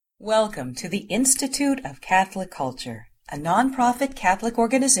Welcome to the Institute of Catholic Culture, a nonprofit Catholic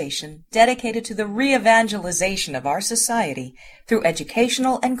organization dedicated to the re-evangelization of our society through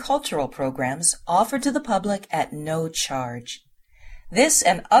educational and cultural programs offered to the public at no charge. This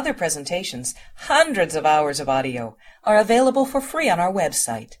and other presentations, hundreds of hours of audio, are available for free on our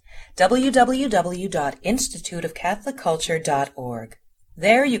website, www.instituteofcatholicculture.org.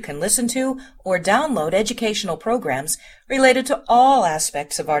 There you can listen to or download educational programs related to all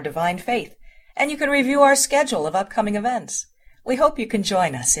aspects of our divine faith, and you can review our schedule of upcoming events. We hope you can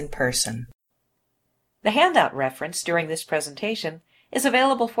join us in person. The handout reference during this presentation is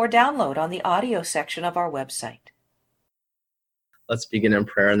available for download on the audio section of our website. Let's begin in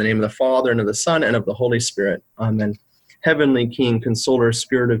prayer. In the name of the Father, and of the Son, and of the Holy Spirit. Amen. Heavenly King, Consoler,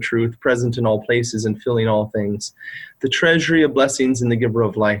 Spirit of truth, present in all places and filling all things, the treasury of blessings and the giver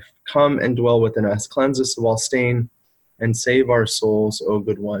of life, come and dwell within us, cleanse us of all stain, and save our souls, O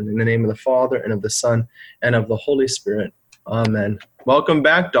good one. In the name of the Father, and of the Son, and of the Holy Spirit. Amen. Welcome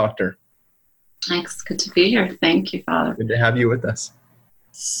back, Doctor. Thanks. Good to be here. Thank you, Father. Good to have you with us.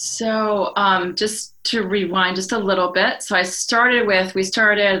 So just to rewind just a little bit. So we started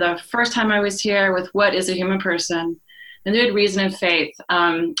the first time I was here with what is a human person, and good reason and faith.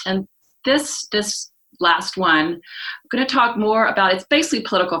 And this last one, I'm going to talk more about, it's basically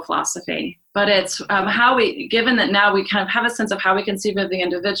political philosophy, but it's how we, given that now we kind of have a sense of how we conceive of the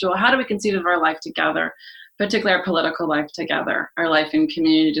individual, how do we conceive of our life together, particularly our political life together, our life in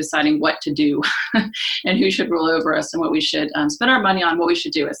community, deciding what to do and who should rule over us and what we should spend our money on, what we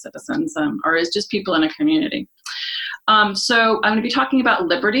should do as citizens or as just people in a community. So I'm going to be talking about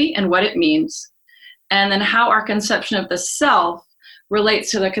liberty and what it means, and then how our conception of the self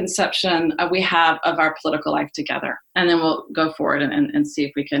relates to the conception we have of our political life together. And then we'll go forward and see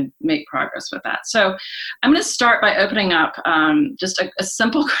if we can make progress with that. So I'm going to start by opening up just a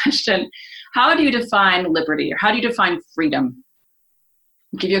simple question. How do you define liberty, or how do you define freedom?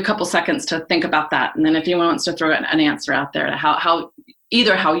 I'll give you a couple seconds to think about that. And then if anyone wants to throw an answer out there to how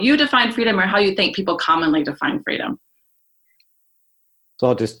either how you define freedom or how you think people commonly define freedom. So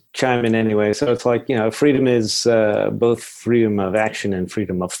I'll just chime in anyway. So it's like, freedom is both freedom of action and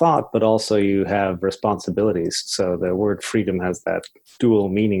freedom of thought, but also you have responsibilities. So the word freedom has that dual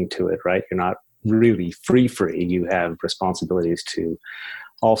meaning to it, right? You're not really free. You have responsibilities to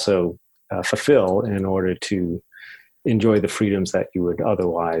also fulfill in order to enjoy the freedoms that you would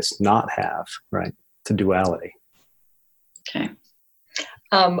otherwise not have, right? It's a duality. Okay.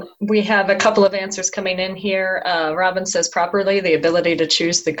 We have a couple of answers coming in here. Robin says properly, the ability to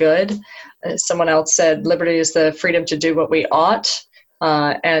choose the good. Someone else said liberty is the freedom to do what we ought.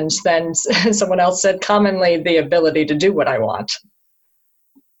 And then someone else said commonly the ability to do what I want.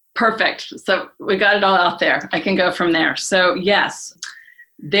 Perfect. So we got it all out there. I can go from there. So yes,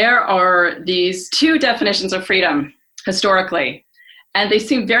 there are these two definitions of freedom historically, and they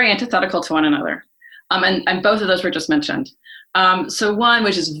seem very antithetical to one another. And both of those were just mentioned. So one,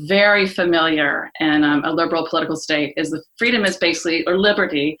 which is very familiar in a liberal political state, is the freedom is basically, or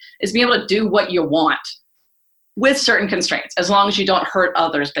liberty, is being able to do what you want with certain constraints, as long as you don't hurt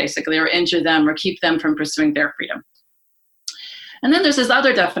others, basically, or injure them, or keep them from pursuing their freedom. And then there's this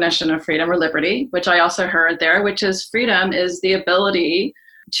other definition of freedom or liberty, which I also heard there, which is freedom is the ability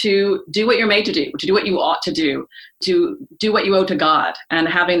to do what you're made to do what you ought to do what you owe to God, and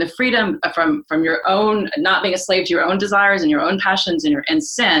having the freedom from your own, not being a slave to your own desires and your own passions and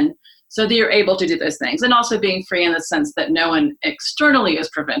sin, so that you're able to do those things. And also being free in the sense that no one externally is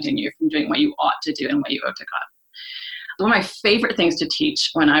preventing you from doing what you ought to do and what you owe to God. One of my favorite things to teach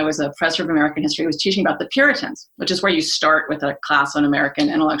when I was a professor of American history was teaching about the Puritans, which is where you start with a class on American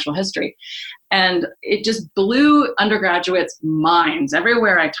intellectual history. And it just blew undergraduates' minds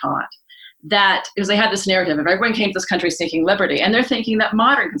everywhere I taught, that because they had this narrative of everyone came to this country seeking liberty, and they're thinking that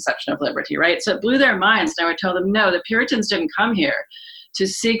modern conception of liberty, right? So it blew their minds, and I would tell them, no, the Puritans didn't come here to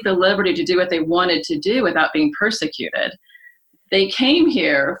seek the liberty to do what they wanted to do without being persecuted. They came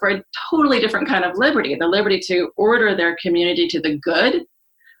here for a totally different kind of liberty, the liberty to order their community to the good,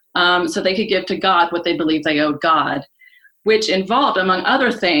 so they could give to God what they believed they owed God, which involved, among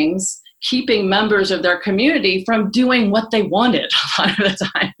other things, keeping members of their community from doing what they wanted a lot of the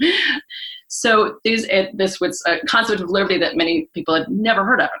time. So this was a concept of liberty that many people had never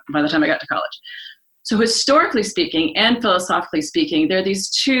heard of by the time I got to college. So historically speaking and philosophically speaking, there are these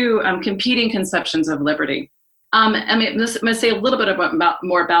two competing conceptions of liberty. I'm going to say a little bit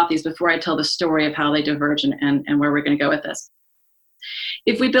more about these before I tell the story of how they diverge and where we're going to go with this.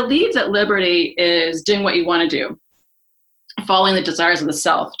 If we believe that liberty is doing what you want to do, following the desires of the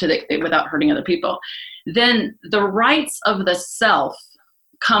self without hurting other people, then the rights of the self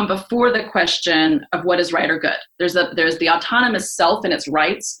come before the question of what is right or good. There's the autonomous self and its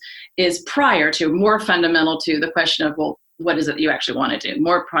rights is more fundamental to the question of, well, what is it that you actually want to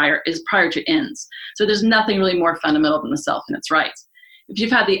do? Prior to ends. So there's nothing really more fundamental than the self and its rights. If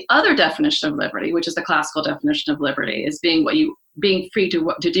you've had the other definition of liberty, which is the classical definition of liberty, is being free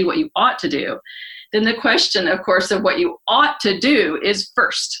to do what you ought to do, then the question, of course, of what you ought to do is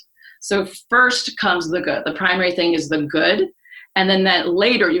first. So first comes the good. The primary thing is the good. And then that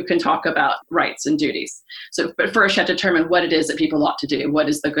later you can talk about rights and duties. So, but first you have to determine what it is that people ought to do. What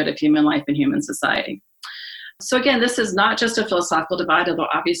is the good of human life and human society? So again, this is not just a philosophical divide, although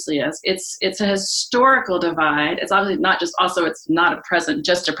obviously is. It's a historical divide. It's obviously not it's not a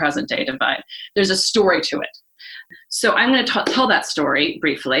present day divide. There's a story to it. So I'm going to tell that story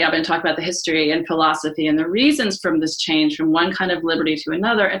briefly. I've been talking about the history and philosophy and the reasons from this change from one kind of liberty to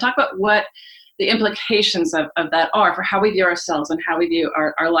another, and talk about what the implications of that are for how we view ourselves and how we view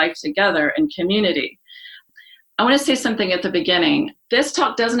our life together in community. I want to say something at the beginning. This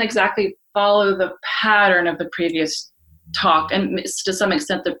talk doesn't exactly follow the pattern of the previous talk, and to some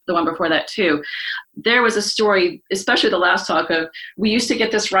extent the one before that too. There was a story, especially the last talk, of we used to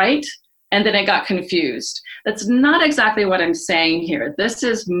get this right, and then it got confused. That's not exactly what I'm saying here. This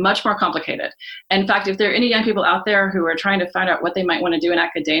is much more complicated. In fact, if there are any young people out there who are trying to find out what they might want to do in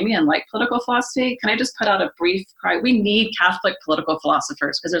academia and like political philosophy, can I just put out a brief cry? We need Catholic political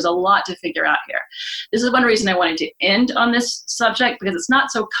philosophers because there's a lot to figure out here. This is one reason I wanted to end on this subject, because it's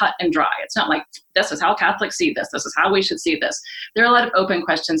not so cut and dry. It's not like, this is how Catholics see this. This is how we should see this. There are a lot of open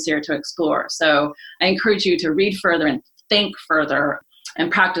questions here to explore. So I encourage you to read further and think further and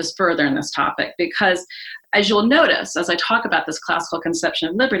practice further in this topic, because as you'll notice, as I talk about this classical conception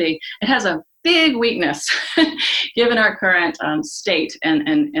of liberty, it has a big weakness given our current state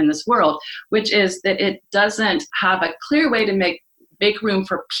in this world, which is that it doesn't have a clear way to make room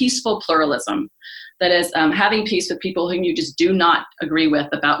for peaceful pluralism. That is, having peace with people whom you just do not agree with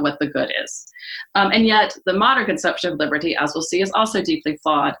about what the good is. And yet the modern conception of liberty, as we'll see, is also deeply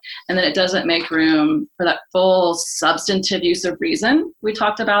flawed, and that it doesn't make room for that full substantive use of reason we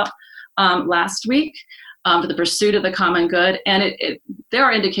talked about last week, for the pursuit of the common good. And there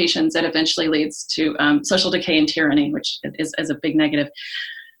are indications that eventually leads to social decay and tyranny, which is a big negative.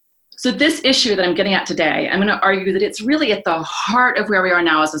 So this issue that I'm getting at today, I'm going to argue that it's really at the heart of where we are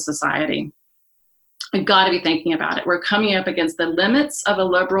now as a society. We've got to be thinking about it. We're coming up against the limits of a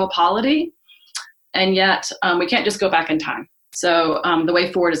liberal polity, and yet we can't just go back in time. So the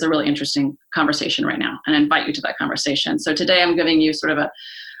way forward is a really interesting conversation right now, and I invite you to that conversation. So today I'm giving you sort of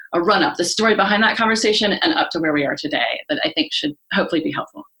a run-up, the story behind that conversation and up to where we are today that I think should hopefully be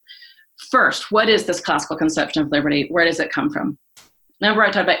helpful. First, what is this classical conception of liberty? Where does it come from? Remember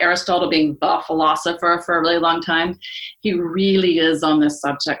I talked about Aristotle being the philosopher for a really long time? He really is on this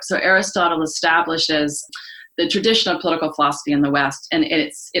subject. So Aristotle establishes the tradition of political philosophy in the West, and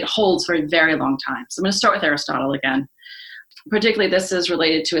it holds for a very long time. So I'm going to start with Aristotle again. Particularly, this is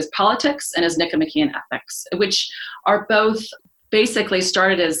related to his Politics and his Nicomachean Ethics, which are both basically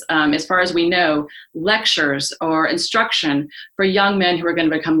started as far as we know, lectures or instruction for young men who are going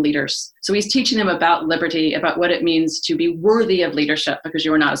to become leaders. So he's teaching them about liberty, about what it means to be worthy of leadership because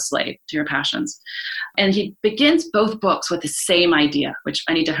you are not a slave to your passions. And he begins both books with the same idea, which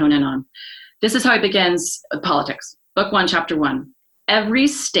I need to hone in on. This is how he begins Politics. Book 1, Chapter 1. Every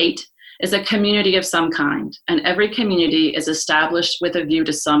state is a community of some kind, and every community is established with a view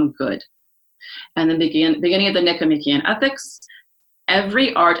to some good. And then beginning of the Nicomachean Ethics,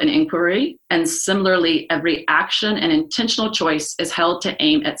 every art and inquiry, and similarly every action and intentional choice is held to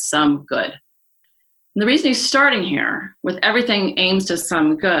aim at some good. And the reason he's starting here with everything aims to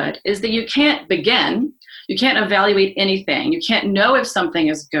some good is that you can't evaluate anything, you can't know if something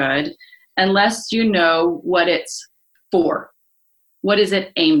is good unless you know what it's for. What is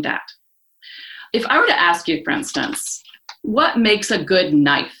it aimed at? If I were to ask you, for instance, what makes a good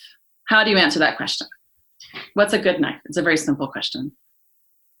knife? How do you answer that question? What's a good knife? It's a very simple question.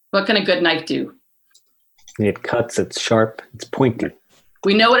 What can a good knife do? It cuts, it's sharp, it's pointy.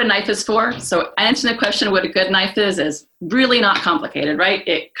 We know what a knife is for. So answering the question what a good knife is really not complicated, right?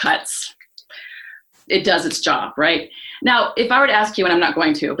 It cuts. It does its job, right? Now, if I were to ask you, and I'm not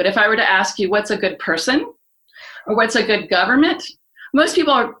going to, but if I were to ask you what's a good person or what's a good government, most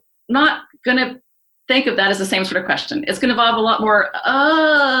people are not going to think of that as the same sort of question. It's going to involve a lot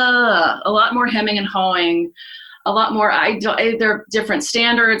more hemming and hawing, a lot more, there are different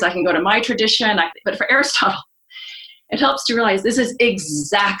standards. I can go to my tradition, but for Aristotle, it helps to realize this is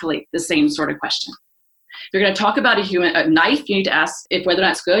exactly the same sort of question. If you're going to talk about a knife, you need to ask if whether or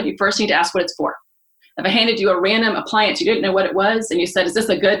not it's good. You first need to ask what it's for. If I handed you a random appliance, you didn't know what it was, and you said, is this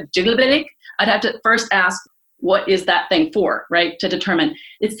a good jigglyblick? I'd have to first ask, what is that thing for, right? To determine.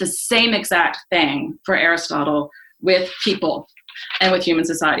 It's the same exact thing for Aristotle with people and with human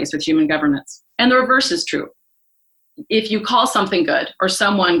societies, with human governments. And the reverse is true. If you call something good or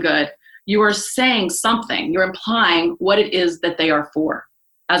someone good, you are saying something. You're implying what it is that they are for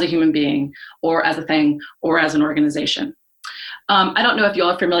as a human being or as a thing or as an organization. I don't know if you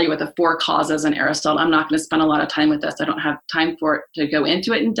all are familiar with the 4 causes in Aristotle. I'm not going to spend a lot of time with this. I don't have time for it to go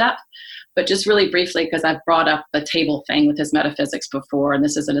into it in depth. But just really briefly, because I've brought up the table thing with his metaphysics before, and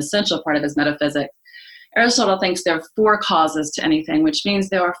this is an essential part of his metaphysics. Aristotle thinks there are 4 causes to anything, which means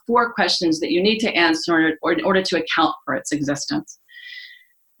there are 4 questions that you need to answer in order to account for its existence.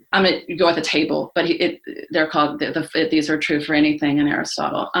 I'm going to go with a table, but they're called, these are true for anything in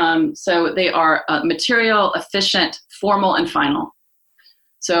Aristotle. So they are material, efficient, formal, and final.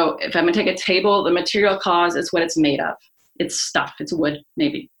 So if I'm going to take a table, the material cause is what it's made of. It's stuff, it's wood,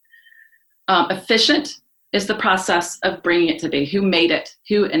 maybe. Efficient is the process of bringing it to be. Who made it?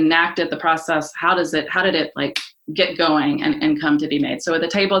 Who enacted the process? How did it like get going and come to be made? So the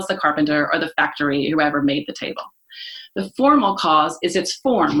table is the carpenter or the factory, whoever made the table. The formal cause is its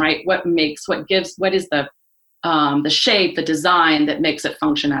form, right? What is the shape, the design that makes it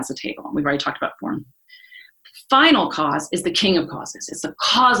function as a table? We've already talked about form. Final cause is the king of causes. It's the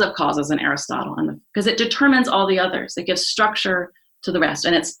cause of causes in Aristotle, because it determines all the others. It gives structure to the rest,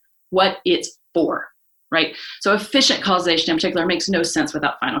 and it's what it's for, right? So efficient causation in particular makes no sense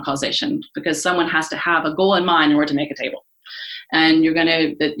without final causation, because someone has to have a goal in mind in order to make a table. And you're going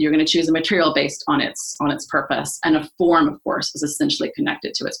to choose a material based on its purpose, and a form, of course, is essentially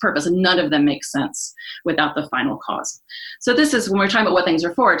connected to its purpose. And none of them make sense without the final cause. So this is when we're talking about what things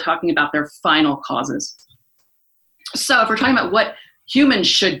are for, talking about their final causes. So if we're talking about what humans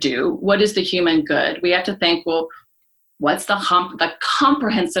should do, what is the human good? We have to think, well, what's the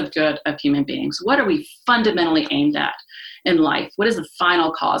comprehensive good of human beings? What are we fundamentally aimed at in life? What is the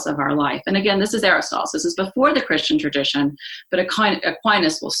final cause of our life? And again, this is Aristotle. So this is before the Christian tradition, but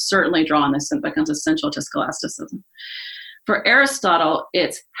Aquinas will certainly draw on this and becomes essential to scholasticism. For Aristotle,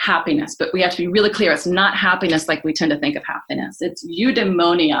 it's happiness, but we have to be really clear. It's not happiness like we tend to think of happiness. It's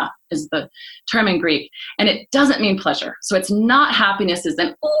eudaimonia is the term in Greek, and it doesn't mean pleasure. So it's not happiness as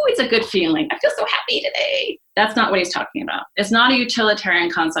in, oh, it's a good feeling. I feel so happy today. That's not what he's talking about. It's not a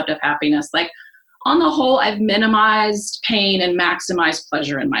utilitarian concept of happiness. Like, on the whole, I've minimized pain and maximized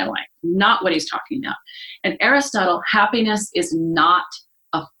pleasure in my life. Not what he's talking about. In Aristotle, happiness is not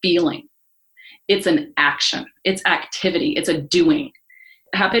a feeling. It's an action. It's activity. It's a doing.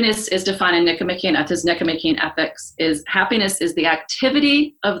 Happiness is defined in Nicomachean Ethics. Happiness is the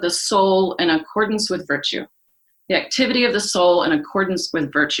activity of the soul in accordance with virtue. The activity of the soul in accordance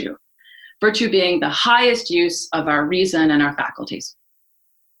with virtue. Virtue being the highest use of our reason and our faculties.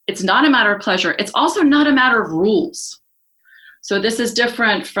 It's not a matter of pleasure. It's also not a matter of rules. So this is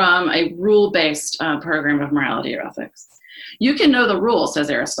different from a rule-based program of morality or ethics. You can know the rules, says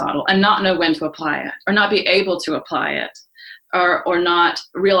Aristotle, and not know when to apply it, or not be able to apply it, or not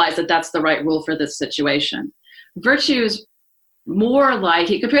realize that that's the right rule for this situation. Virtue is more like,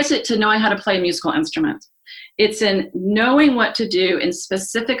 he compares it to knowing how to play a musical instrument. It's in knowing what to do in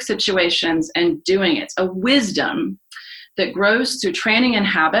specific situations and doing it. It's a wisdom that grows through training and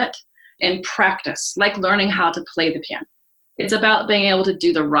habit and practice, like learning how to play the piano. It's about being able to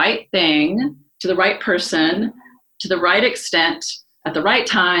do the right thing to the right person, to the right extent, at the right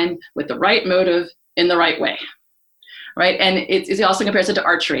time, with the right motive, in the right way, right? And it also compares it to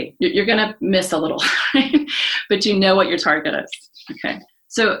archery. You're going to miss a little, right? But you know what your target is, okay?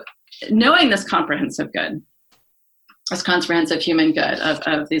 So knowing this comprehensive good, this comprehensive human good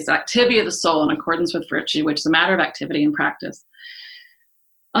of this activity of the soul in accordance with virtue, which is a matter of activity and practice.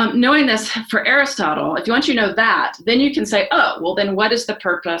 Knowing this for Aristotle, if you want to know that, then you can say, oh, well, then what is the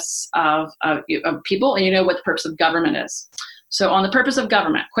purpose of people? And you know what the purpose of government is. So on the purpose of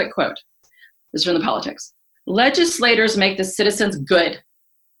government, quick quote, this is from the Politics. Legislators make the citizens good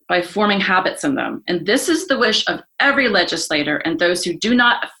by forming habits in them. And this is the wish of every legislator, and those who do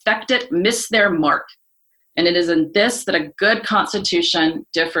not affect it miss their mark. And it is in this that a good constitution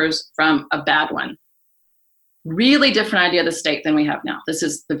differs from a bad one. Really different idea of the state than we have now. This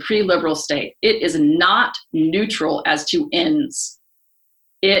is the pre-liberal state. It is not neutral as to ends.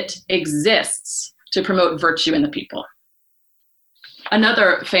 It exists to promote virtue in the people.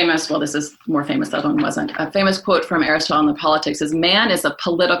 Another famous, well, this is more famous, that one wasn't, a famous quote from Aristotle in the Politics is, man is a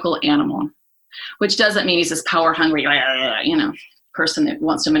political animal, which doesn't mean he's this power-hungry, person that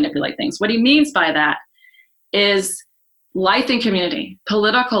wants to manipulate things. What he means by that is life in community,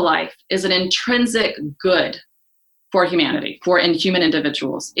 political life, is an intrinsic good for humanity, for human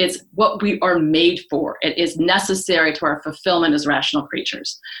individuals. It's what we are made for. It is necessary to our fulfillment as rational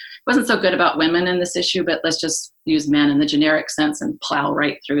creatures. It wasn't so good about women in this issue, but let's just use men in the generic sense and plow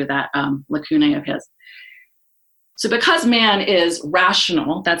right through that lacunae of his. So because man is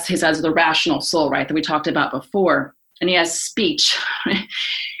rational, that's he says the rational soul, right, that we talked about before, and he has speech,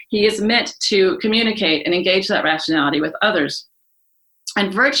 he is meant to communicate and engage that rationality with others.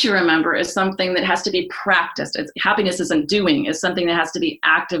 And virtue, remember, is something that has to be practiced. Happiness isn't doing, it's something that has to be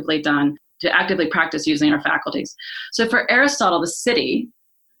actively done, to actively practice using our faculties. So for Aristotle, the city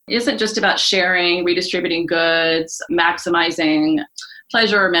isn't just about sharing, redistributing goods, maximizing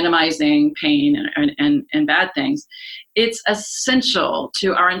pleasure, minimizing pain and bad things. It's essential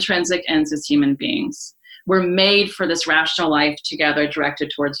to our intrinsic ends as human beings. We're made for this rational life together,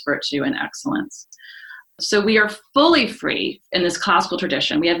 directed towards virtue and excellence. So we are fully free in this classical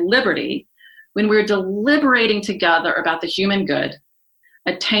tradition. We have liberty when we're deliberating together about the human good,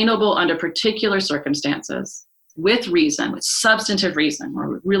 attainable under particular circumstances, with reason, with substantive reason.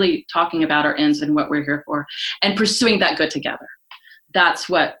 We're really talking about our ends and what we're here for, and pursuing that good together. That's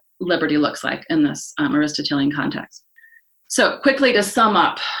what liberty looks like in this Aristotelian context. So quickly to sum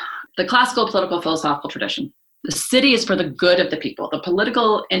up, the classical political philosophical tradition. The city is for the good of the people. The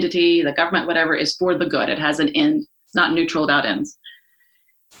political entity, the government, whatever, is for the good. It has an end. It's not neutral without ends.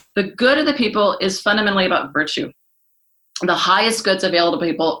 The good of the people is fundamentally about virtue. The highest goods available to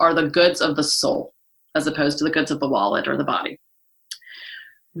people are the goods of the soul, as opposed to the goods of the wallet or the body.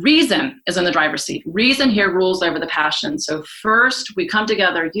 Reason is in the driver's seat. Reason here rules over the passions. So first, we come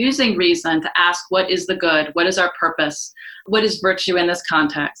together using reason to ask, what is the good? What is our purpose? What is virtue in this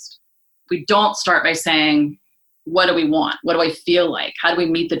context? We don't start by saying, what do we want? What do I feel like? How do we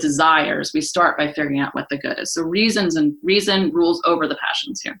meet the desires? We start by figuring out what the good is. So reason rules over the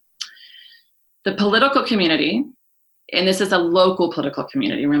passions here. The political community, and this is a local political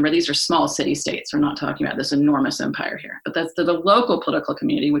community. Remember, these are small city-states. We're not talking about this enormous empire here. But that's the local political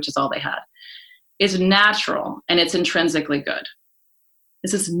community, which is all they had, is natural and it's intrinsically good.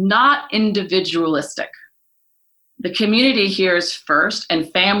 This is not individualistic. The community here is first,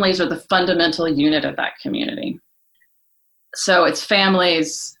 and families are the fundamental unit of that community. So it's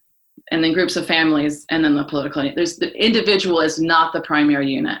families, and then groups of families, and then the political unit. The individual is not the primary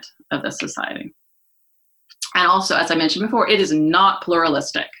unit of the society. And also, as I mentioned before, it is not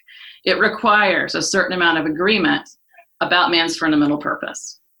pluralistic. It requires a certain amount of agreement about man's fundamental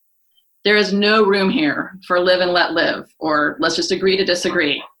purpose. There is no room here for live and let live, or let's just agree to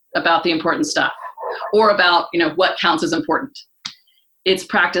disagree about the important stuff, or about what counts as important. It's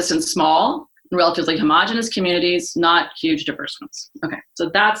practiced in small, relatively homogeneous communities, not huge diverse ones. Okay,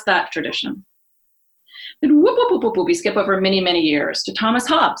 so that's that tradition. Then we skip over many, many years to Thomas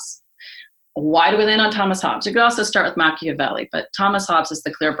Hobbes. Why do we land on Thomas Hobbes? You could also start with Machiavelli, but Thomas Hobbes is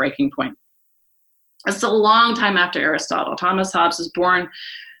the clear breaking point. It's a long time after Aristotle. Thomas Hobbes was born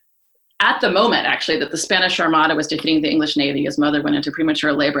at the moment, actually, that the Spanish Armada was defeating the English Navy. His mother went into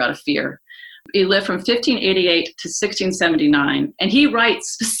premature labor out of fear. He lived from 1588 to 1679, and he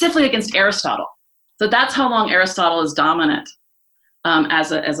writes specifically against Aristotle. So that's how long Aristotle is dominant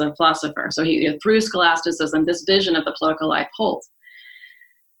as a philosopher. So he, through scholasticism, this vision of the political life holds.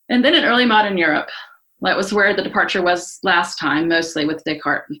 And then in early modern Europe, that was where the departure was last time, mostly with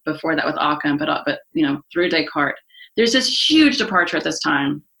Descartes, before that with Occam, but through Descartes. There's this huge departure at this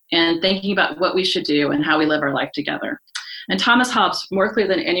time in thinking about what we should do and how we live our life together. And Thomas Hobbes, more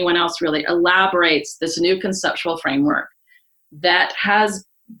clearly than anyone else really, elaborates this new conceptual framework that has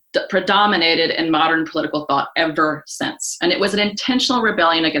predominated in modern political thought ever since. And it was an intentional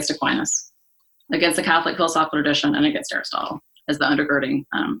rebellion against Aquinas, against the Catholic philosophical tradition, and against Aristotle as the undergirding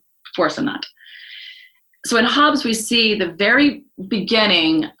force in that. So in Hobbes, we see the very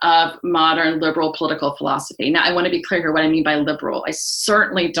beginning of modern liberal political philosophy. Now, I want to be clear here what I mean by liberal. I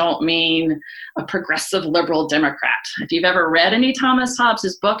certainly don't mean a progressive liberal Democrat. If you've ever read any Thomas Hobbes,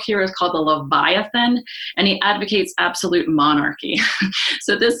 his book here is called The Leviathan, and he advocates absolute monarchy.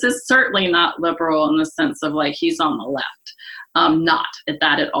 So this is certainly not liberal in the sense of like he's on the left. Not at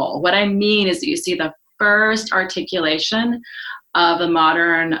that at all. What I mean is that you see the first articulation of the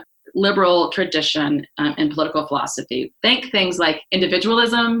modern liberal tradition in political philosophy. Think things like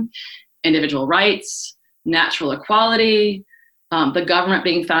individualism, individual rights, natural equality, the government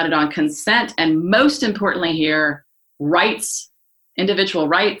being founded on consent, and most importantly here, rights, individual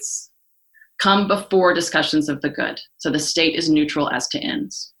rights, come before discussions of the good. So the state is neutral as to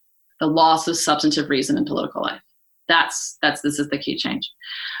ends. The loss of substantive reason in political life. This is the key change.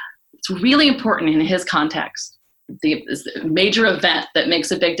 It's really important in his context the major event that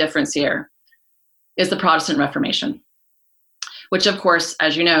makes a big difference here is the Protestant Reformation, which, of course,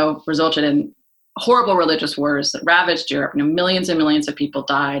 as you know, resulted in horrible religious wars that ravaged Europe. Millions and millions of people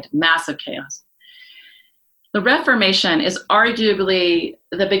died, massive chaos. The Reformation is arguably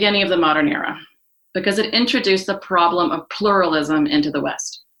the beginning of the modern era because it introduced the problem of pluralism into the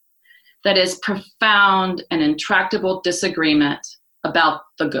West. That is, profound and intractable disagreement about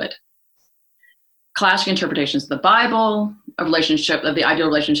the good. Clashing interpretations of the Bible, of the ideal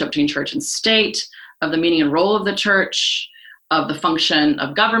relationship between church and state, of the meaning and role of the church, of the function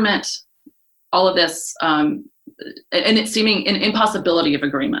of government, all of this, and it seeming an impossibility of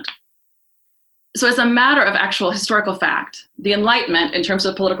agreement. So as a matter of actual historical fact, the Enlightenment, in terms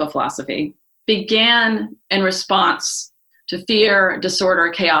of political philosophy, began in response to fear, disorder,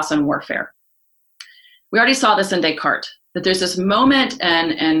 chaos, and warfare. We already saw this in Descartes, that there's this moment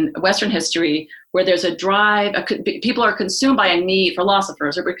in Western history where there's a drive, people are consumed by a need,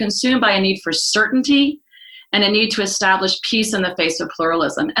 philosophers are consumed by a need for certainty and a need to establish peace in the face of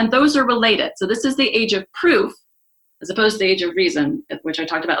pluralism. And those are related. So this is the age of proof, as opposed to the age of reason, which I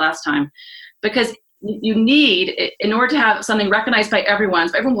talked about last time, because you need, in order to have something recognized by everyone,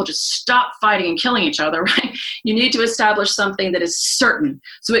 so everyone will just stop fighting and killing each other, right? You need to establish something that is certain,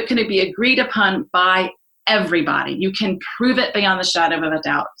 so it can be agreed upon by everybody. You can prove it beyond the shadow of a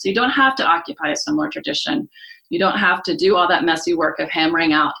doubt. So you don't have to occupy a similar tradition. You don't have to do all that messy work of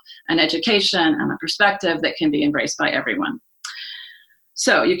hammering out an education and a perspective that can be embraced by everyone.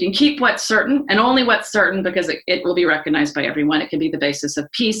 So you can keep what's certain, and only what's certain, because it will be recognized by everyone. It can be the basis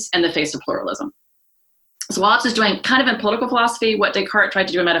of peace in the face of pluralism. So Hobbes is doing kind of in political philosophy what Descartes tried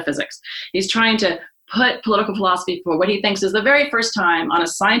to do in metaphysics. He's trying to put political philosophy for what he thinks is the very first time on a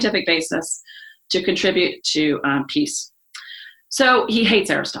scientific basis to contribute to peace. So he hates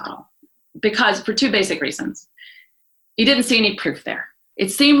Aristotle because for two basic reasons. He didn't see any proof there.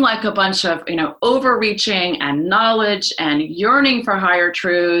 It seemed like a bunch of, overreaching and knowledge and yearning for higher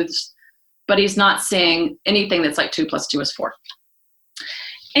truths, but he's not seeing anything that's like 2 + 2 is 4.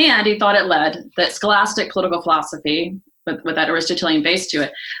 And he thought it led, that scholastic political philosophy, with that Aristotelian base to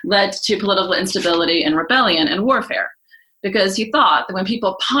it, led to political instability and rebellion and warfare. Because he thought that when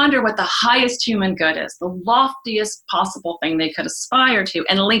people ponder what the highest human good is, the loftiest possible thing they could aspire to,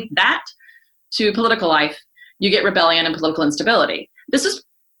 and link that to political life, you get rebellion and political instability. This is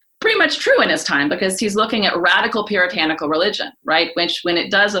pretty much true in his time because he's looking at radical puritanical religion, right? Which, when it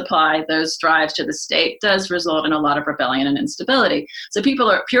does apply those drives to the state, does result in a lot of rebellion and instability. So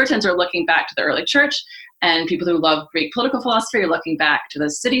Puritans are looking back to the early church, and people who love Greek political philosophy are looking back to the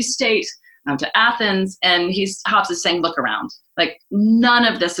city-state, to Athens, and Hobbes is saying, look around. Like, none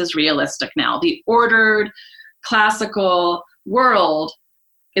of this is realistic now. The ordered, classical world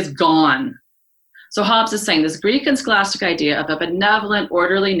is gone. So Hobbes is saying this Greek and scholastic idea of a benevolent,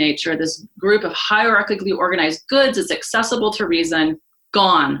 orderly nature, this group of hierarchically organized goods is accessible to reason,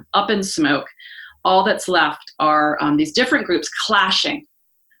 gone, up in smoke. All that's left are these different groups clashing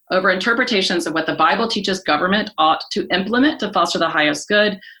over interpretations of what the Bible teaches government ought to implement to foster the highest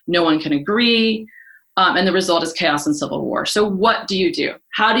good. No one can agree, and the result is chaos and civil war. So what do you do?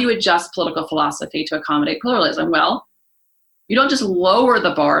 How do you adjust political philosophy to accommodate pluralism? Well, you don't just lower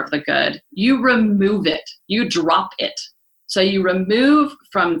the bar of the good, you remove it, you drop it. So you remove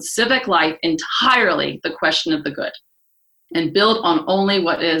from civic life entirely the question of the good and build on only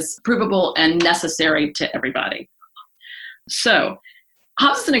what is provable and necessary to everybody. So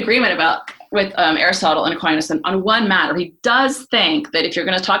Hobbes is in agreement with Aristotle and Aquinas on one matter. He does think that if you're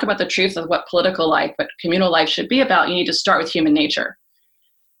going to talk about the truth of what political life, what communal life should be about, you need to start with human nature,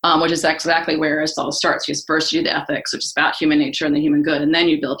 which is exactly where Aristotle starts. You first do the ethics, which is about human nature and the human good, and then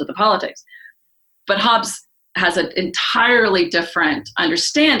you build to the politics. But Hobbes has an entirely different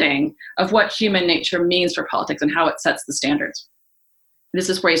understanding of what human nature means for politics and how it sets the standards. This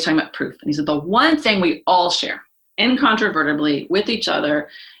is where he's talking about proof. And he said, the one thing we all share incontrovertibly with each other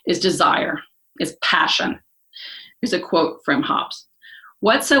is desire, is passion. Here's a quote from Hobbes.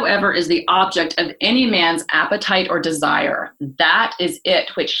 Whatsoever is the object of any man's appetite or desire, that is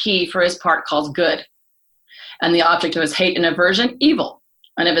it which he, for his part, calls good. And the object of his hate and aversion, evil.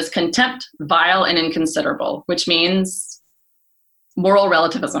 And of his contempt, vile and inconsiderable, which means moral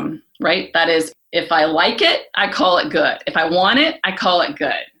relativism, right? That is, if I like it, I call it good. If I want it, I call it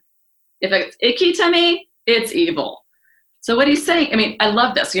good. If it's icky to me, it's evil. So what he's saying, I mean, I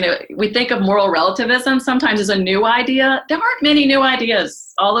love this. We think of moral relativism sometimes as a new idea. There aren't many new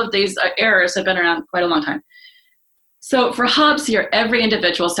ideas. All of these errors have been around quite a long time. So for Hobbes here, every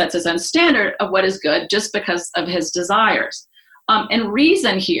individual sets his own standard of what is good just because of his desires. And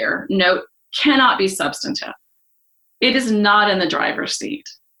reason here, note, cannot be substantive. It is not in the driver's seat.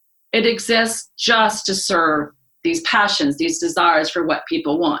 It exists just to serve these passions, these desires for what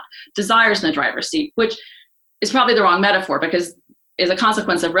people want. Desires in the driver's seat, which is probably the wrong metaphor, because as a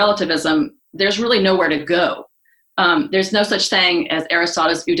consequence of relativism, there's really nowhere to go. There's no such thing as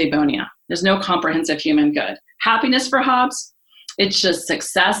Aristotle's eudaimonia. There's no comprehensive human good. Happiness for Hobbes, it's just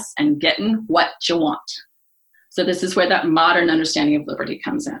success and getting what you want. So this is where that modern understanding of liberty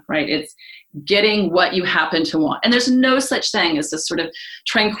comes in, right? It's getting what you happen to want. And there's no such thing as this sort of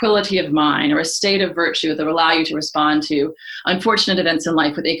tranquility of mind or a state of virtue that will allow you to respond to unfortunate events in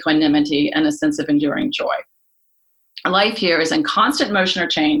life with equanimity and a sense of enduring joy. Life here is in constant motion or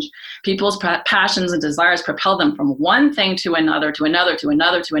change. People's passions and desires propel them from one thing to another, to another, to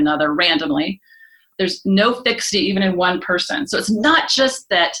another, to another, randomly. There's no fixity even in one person. So it's not just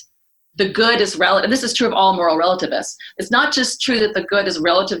that the good is relative. This is true of all moral relativists. It's not just true that the good is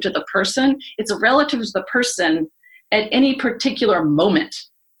relative to the person. It's relative to the person at any particular moment.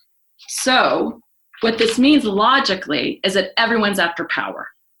 So what this means logically is that everyone's after power.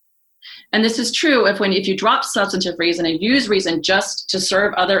 And this is true if you drop substantive reason and use reason just to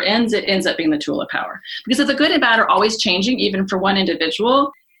serve other ends, it ends up being the tool of power. Because if the good and bad are always changing, even for one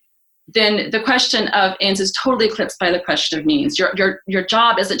individual, then the question of ends is totally eclipsed by the question of means. Your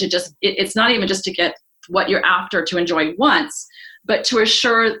job isn't to just, it's not even just to get what you're after to enjoy once, but to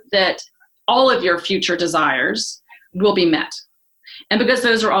assure that all of your future desires will be met. And because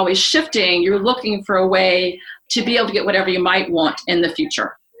those are always shifting, you're looking for a way to be able to get whatever you might want in the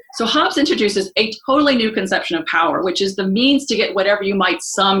future. So Hobbes introduces a totally new conception of power, which is the means to get whatever you might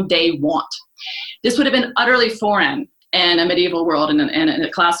someday want. This would have been utterly foreign in a medieval world and in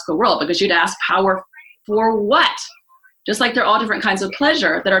a classical world, because you'd ask power for what? Just like they're all different kinds of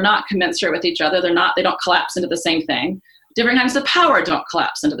pleasure that are not commensurate with each other. They don't collapse into the same thing. Different kinds of power don't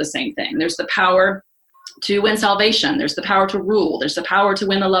collapse into the same thing. There's the power to win salvation. There's the power to rule. There's the power to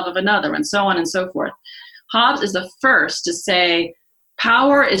win the love of another, and so on and so forth. Hobbes is the first to say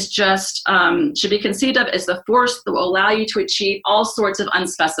power is just, should be conceived of as the force that will allow you to achieve all sorts of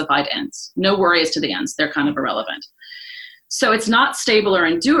unspecified ends. No worry as to the ends. They're kind of irrelevant. So it's not stable or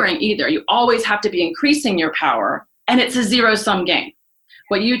enduring either. You always have to be increasing your power, and it's a zero-sum game.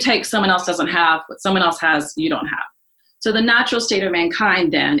 What you take, someone else doesn't have. What someone else has, you don't have. So the natural state of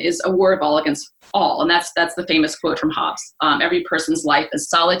mankind, then, is a war of all against all, and that's the famous quote from Hobbes. Every person's life is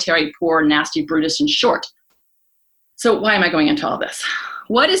solitary, poor, nasty, brutish, and short. So why am I going into all this?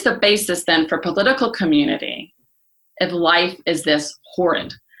 What is the basis, then, for political community if life is this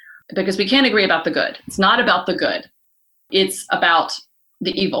horrid? Because we can't agree about the good. It's not about the good. It's about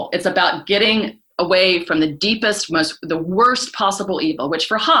the evil. It's about getting away from the deepest, the worst possible evil, which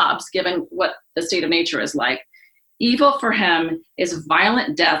for Hobbes, given what the state of nature is like, evil for him is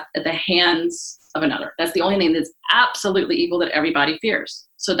violent death at the hands of another. That's the only thing that's absolutely evil that everybody fears.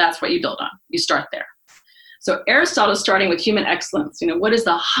 So that's what you build on. You start there. So Aristotle is starting with human excellence. What is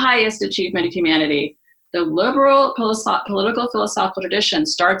the highest achievement of humanity? The liberal political philosophical tradition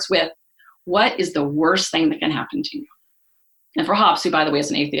starts with, what is the worst thing that can happen to you? And for Hobbes, who, by the way, is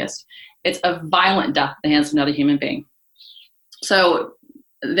an atheist, it's a violent death at the hands of another human being. So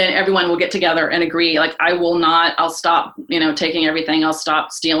then everyone will get together and agree, like, I'll stop, taking everything. I'll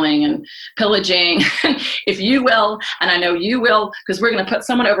stop stealing and pillaging. If you will, and I know you will, because we're going to put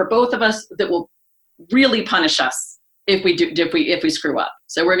someone over both of us that will really punish us if we screw up.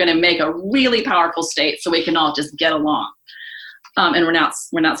 So we're going to make a really powerful state so we can all just get along and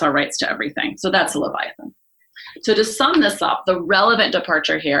renounce our rights to everything. So that's a Leviathan. So to sum this up, the relevant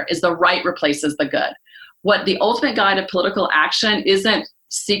departure here is the right replaces the good. What the ultimate guide of political action isn't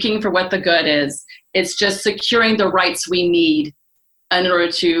seeking for what the good is. It's just securing the rights we need in order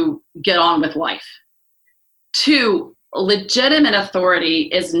to get on with life. 2, legitimate authority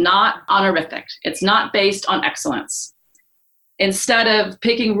is not honorific. It's not based on excellence. Instead of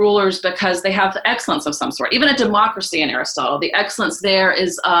picking rulers because they have the excellence of some sort, even a democracy in Aristotle, the excellence there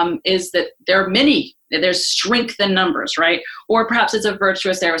is that there are many. There's strength in numbers, right? Or perhaps it's a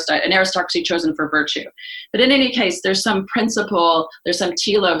virtuous an aristocracy chosen for virtue. But in any case, there's some principle, there's some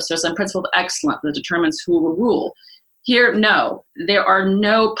telos, there's some principle of excellence that determines who will rule. Here, no, there are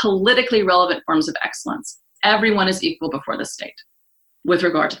no politically relevant forms of excellence. Everyone is equal before the state, with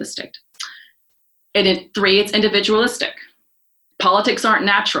regard to the state. And in 3, it's individualistic. Politics aren't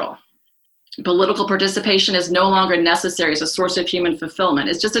natural. Political participation is no longer necessary as a source of human fulfillment.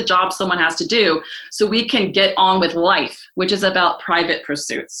 It's just a job someone has to do so we can get on with life, which is about private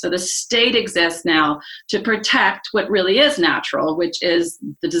pursuits. So the state exists now to protect what really is natural, which is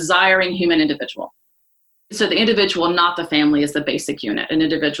the desiring human individual. So the individual, not the family, is the basic unit. And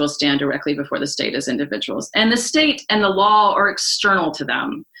individuals stand directly before the state as individuals. And the state and the law are external to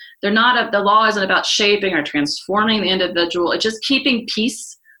them. They're not, the law isn't about shaping or transforming the individual. It's just keeping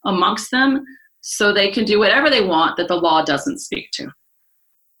peace amongst them so they can do whatever they want that the law doesn't speak to.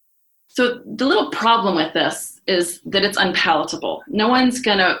 So the little problem with this is that it's unpalatable. No one's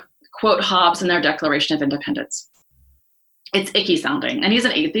going to quote Hobbes in their Declaration of Independence. It's icky sounding. And he's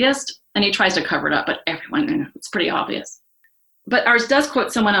an atheist, and he tries to cover it up, but everyone, it's pretty obvious. But ours does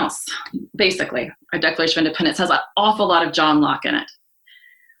quote someone else, basically. Our Declaration of Independence has an awful lot of John Locke in it.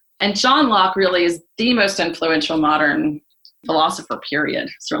 And John Locke really is the most influential modern philosopher, period,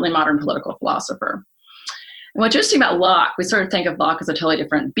 certainly modern political philosopher. And what's interesting about Locke, we sort of think of Locke as a totally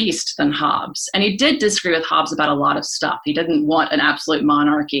different beast than Hobbes. And he did disagree with Hobbes about a lot of stuff. He didn't want an absolute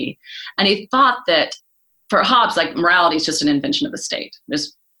monarchy. And he thought that for Hobbes, like, morality is just an invention of the state.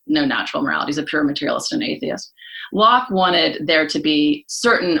 There's no natural morality. He's a pure materialist and atheist. Locke wanted there to be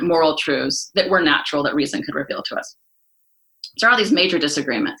certain moral truths that were natural, that reason could reveal to us. There are these major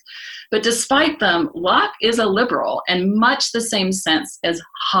disagreements. But despite them, Locke is a liberal in much the same sense as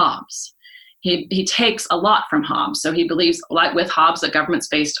Hobbes. He takes a lot from Hobbes. So he believes, like with Hobbes, that government's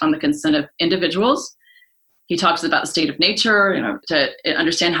based on the consent of individuals. He talks about the state of nature, to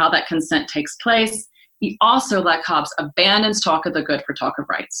understand how that consent takes place. He also, like Hobbes, abandons talk of the good for talk of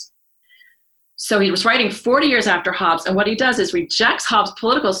rights. So he was writing 40 years after Hobbes, and what he does is rejects Hobbes'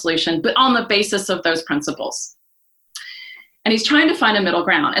 political solution, but on the basis of those principles. And he's trying to find a middle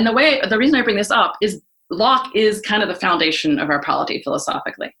ground. And the reason I bring this up is Locke is kind of the foundation of our polity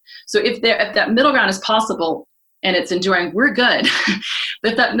philosophically. So if that middle ground is possible and it's enduring, we're good.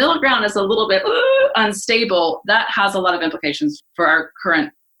 But if that middle ground is a little bit unstable, that has a lot of implications for our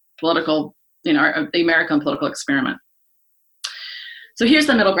current political, the American political experiment. So here's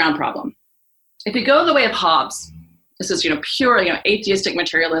the middle ground problem. If you go the way of Hobbes, this is pure atheistic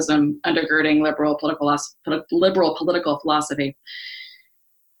materialism undergirding liberal political philosophy,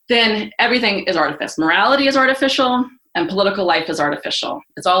 then everything is artifice. Morality is artificial, and political life is artificial.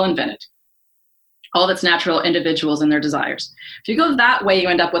 It's all invented. All that's natural, individuals and their desires. If you go that way, you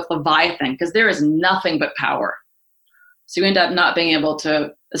end up with Leviathan, because there is nothing but power. So you end up not being able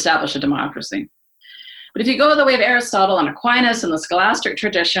to establish a democracy. But if you go the way of Aristotle and Aquinas and the scholastic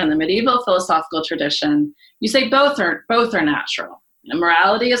tradition, the medieval philosophical tradition, you say both are natural.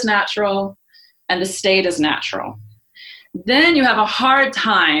 Morality is natural, and the state is natural. Then you have a hard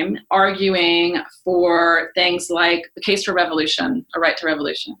time arguing for things like the case for revolution, a right to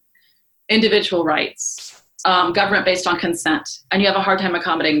revolution, individual rights, government based on consent, and you have a hard time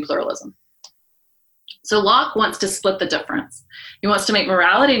accommodating pluralism. So Locke wants to split the difference. He wants to make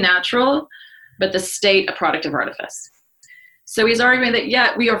morality natural, but the state a product of artifice. So he's arguing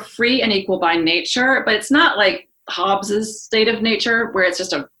that, we are free and equal by nature, but it's not like Hobbes's state of nature, where it's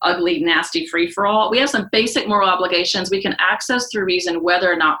just an ugly, nasty free-for-all. We have some basic moral obligations we can access through reason, whether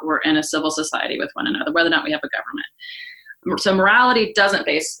or not we're in a civil society with one another, whether or not we have a government. So morality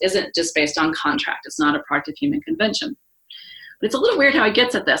isn't just based on contract. It's not a product of human convention. But it's a little weird how he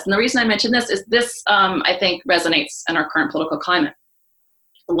gets at this. And the reason I mention this is I think, resonates in our current political climate.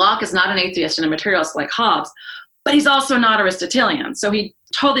 Locke is not an atheist and a materialist like Hobbes, but he's also not Aristotelian. So he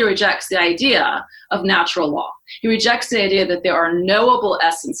totally rejects the idea of natural law. He rejects the idea that there are knowable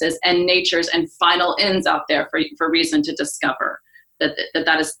essences and natures and final ends out there for reason to discover, that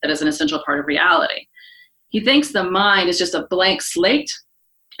is an essential part of reality. He thinks the mind is just a blank slate.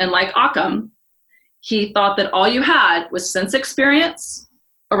 And like Occam, he thought that all you had was sense experience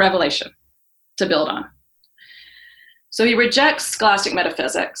or revelation to build on. So he rejects scholastic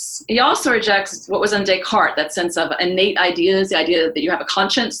metaphysics. He also rejects what was in Descartes, that sense of innate ideas, the idea that you have a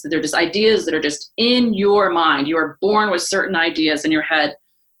conscience, that they're just ideas that are just in your mind. You are born with certain ideas in your head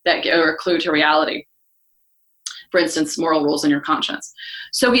that are a clue to reality. For instance, moral rules in your conscience.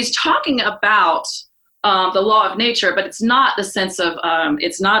 So he's talking about the law of nature, but it's not the sense of,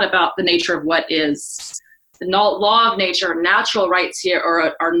 it's not about the nature of what is. The law of nature, natural rights here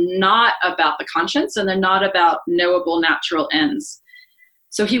are not about the conscience, and they're not about knowable natural ends.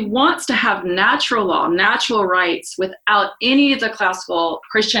 So he wants to have natural law, natural rights, without any of the classical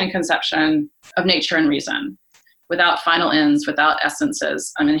Christian conception of nature and reason, without final ends, without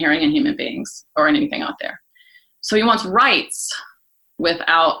essences inherent in human beings or in anything out there. So he wants rights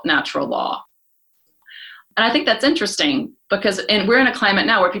without natural law. And I think that's interesting because we're in a climate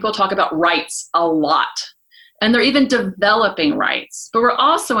now where people talk about rights a lot. And they're even developing rights. But we're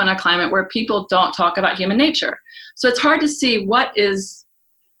also in a climate where people don't talk about human nature. So it's hard to see why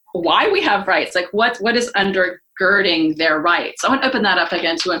we have rights, like what is undergirding their rights. I want to open that up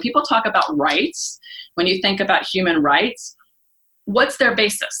again to when people talk about rights, when you think about human rights, what's their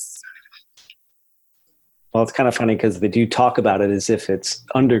basis? Well, it's kind of funny because they do talk about it as if it's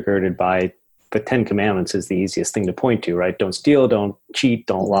undergirded by the 10 Commandments is the easiest thing to point to, right? Don't steal, don't cheat,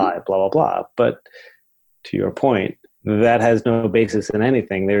 don't lie, blah, blah, blah. But to your point, that has no basis in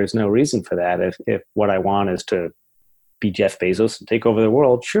anything. There's no reason for that. If what I want is to be Jeff Bezos and take over the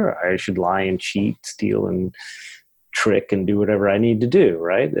world, sure, I should lie and cheat, steal and trick and do whatever I need to do,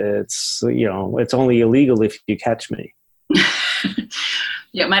 right? It's, it's only illegal if you catch me.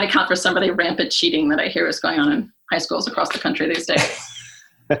 Yeah, it might account for some of the rampant cheating that I hear is going on in high schools across the country these days.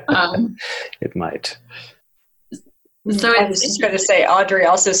 It might. So I was just going to say, Audrey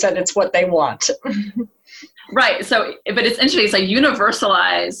also said it's what they want. Right. So, but it's interesting. It's like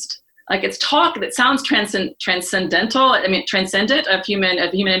universalized. Like it's talk that sounds transcendental. I mean, transcendent of human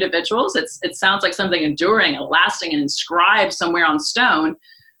individuals. It sounds like something enduring and lasting and inscribed somewhere on stone.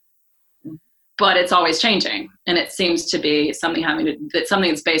 But it's always changing, and it seems to be something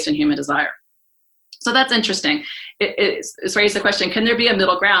that's based in human desire. So that's interesting. It's raised the question: can there be a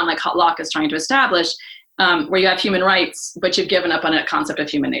middle ground, like Locke is trying to establish, where you have human rights, but you've given up on a concept of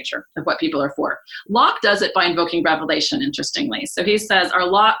human nature, of what people are for? Locke does it by invoking revelation. Interestingly, so he says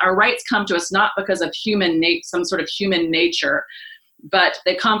our rights come to us not because of some sort of human nature, but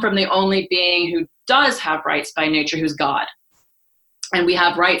they come from the only being who does have rights by nature, who's God. And we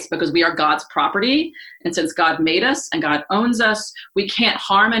have rights because we are God's property. And since God made us and God owns us, we can't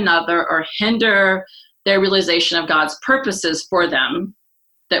harm another or hinder their realization of God's purposes for them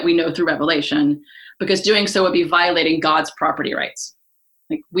that we know through revelation, because doing so would be violating God's property rights.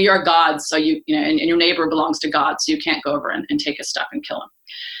 Like, we are God's, so and your neighbor belongs to God, so you can't go over and take his stuff and kill him.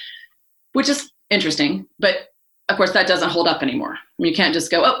 Which is interesting, but of course that doesn't hold up anymore. I mean, you can't just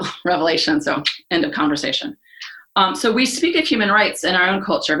go, revelation, so end of conversation. So we speak of human rights in our own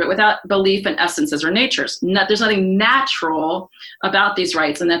culture, but without belief in essences or natures. There's nothing natural about these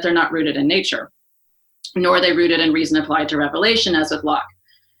rights, and that they're not rooted in nature, nor are they rooted in reason applied to revelation, as with Locke.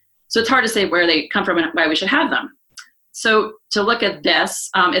 So it's hard to say where they come from and why we should have them. So to look at this,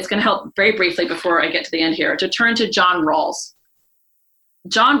 it's going to help very briefly before I get to the end here, to turn to John Rawls.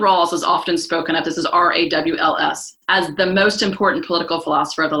 John Rawls is often spoken of, this is R-A-W-L-S, as the most important political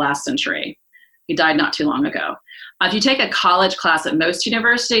philosopher of the last century. He died not too long ago. If you take a college class at most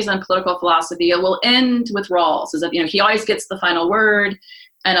universities on political philosophy, it will end with Rawls. Is that, he always gets the final word,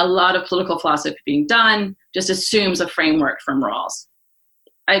 and a lot of political philosophy being done just assumes a framework from Rawls.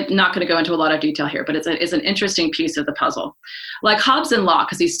 I'm not going to go into a lot of detail here, but it's an interesting piece of the puzzle. Like Hobbes and Locke,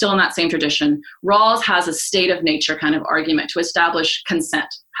 because he's still in that same tradition, Rawls has a state of nature kind of argument to establish consent,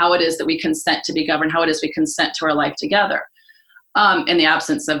 how it is that we consent to be governed, how it is we consent to our life together. In the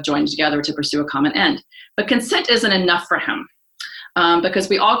absence of joining together to pursue a common end. But consent isn't enough for him, because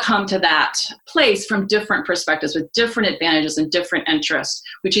we all come to that place from different perspectives with different advantages and different interests,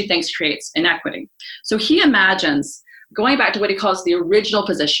 which he thinks creates inequity. So he imagines going back to what he calls the original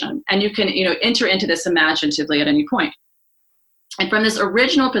position, and you can enter into this imaginatively at any point. And from this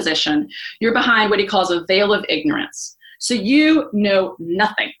original position, you're behind what he calls a veil of ignorance. So you know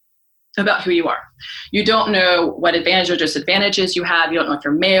nothing about who you are. You don't know what advantages or disadvantages you have. You don't know if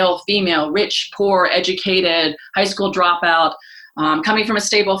you're male, female, rich, poor, educated, high school dropout, coming from a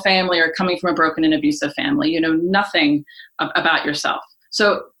stable family or coming from a broken and abusive family. You know nothing about yourself.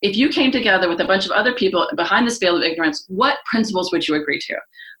 So if you came together with a bunch of other people behind this veil of ignorance, what principles would you agree to?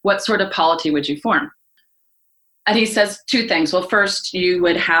 What sort of polity would you form? And he says two things. Well, first, you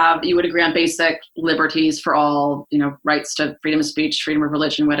would agree on basic liberties for all, rights to freedom of speech, freedom of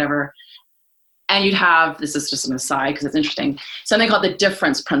religion, whatever. And you'd have, this is just an aside because it's interesting, something called the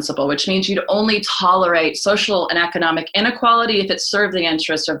difference principle, which means you'd only tolerate social and economic inequality if it served the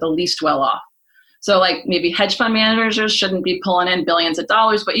interest of the least well-off. So like maybe hedge fund managers shouldn't be pulling in billions of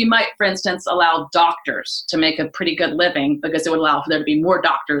dollars, but you might, for instance, allow doctors to make a pretty good living because it would allow for there to be more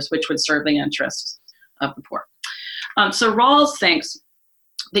doctors, which would serve the interests of the poor. So Rawls thinks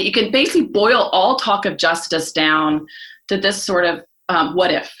that you can basically boil all talk of justice down to this sort of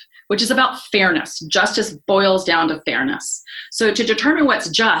what if, which is about fairness. Justice boils down to fairness. So to determine what's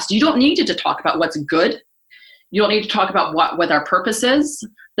just, you don't need to talk about what's good. You don't need to talk about what our purpose is.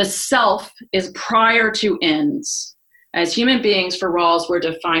 The self is prior to ends. As human beings, for Rawls, we're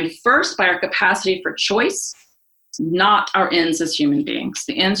defined first by our capacity for choice, not our ends as human beings.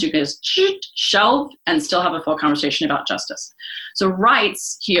 The ends you can just shelve and still have a full conversation about justice. So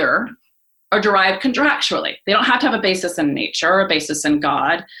rights here are derived contractually. They don't have to have a basis in nature or a basis in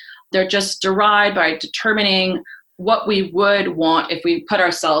God. They're just derived by determining what we would want if we put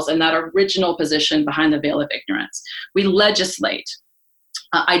ourselves in that original position behind the veil of ignorance. We legislate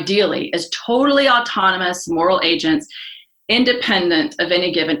ideally, as totally autonomous moral agents, independent of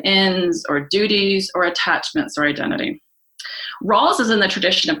any given ends or duties or attachments or identity. Rawls is in the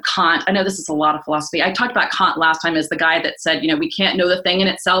tradition of Kant. I know this is a lot of philosophy. I talked about Kant last time as the guy that said, we can't know the thing in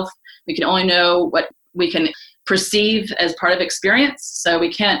itself. We can only know what we can perceive as part of experience. So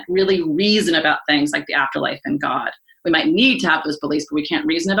we can't really reason about things like the afterlife and God. We might need to have those beliefs, but we can't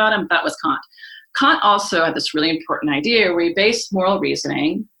reason about them. That was Kant. Kant also had this really important idea where he based moral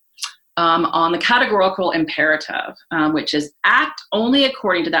reasoning on the categorical imperative, which is act only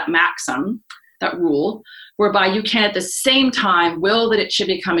according to that maxim, that rule, whereby you can at the same time will that it should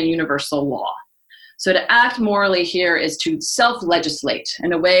become a universal law. So to act morally here is to self-legislate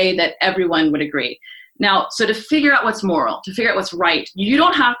in a way that everyone would agree. Now, so to figure out what's moral, to figure out what's right, you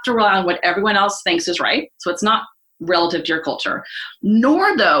don't have to rely on what everyone else thinks is right. So it's not relative to your culture.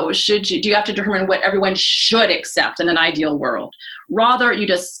 Nor, though, do you have to determine what everyone should accept in an ideal world. Rather, you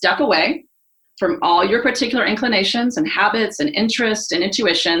just step away from all your particular inclinations and habits and interests and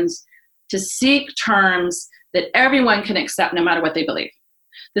intuitions to seek terms that everyone can accept no matter what they believe.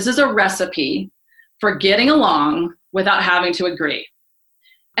 This is a recipe for getting along without having to agree.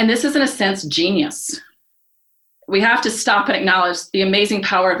 And this is, in a sense, genius. We have to stop and acknowledge the amazing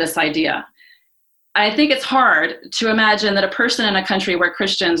power of this idea. I think it's hard to imagine that a person in a country where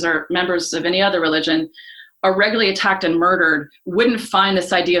Christians or members of any other religion are regularly attacked and murdered wouldn't find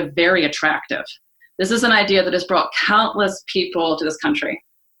this idea very attractive. This is an idea that has brought countless people to this country,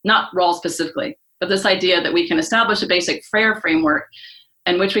 not Rawls specifically, but this idea that we can establish a basic fair framework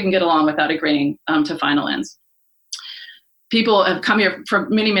in which we can get along without agreeing to final ends. People have come here for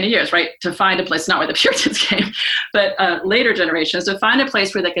many, many years, right, to find a place, not where the Puritans came, but later generations, to find a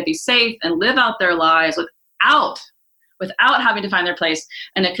place where they could be safe and live out their lives without having to find their place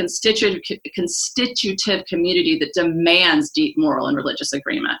in a constitutive community that demands deep moral and religious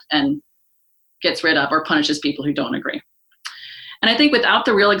agreement and gets rid of or punishes people who don't agree. And I think without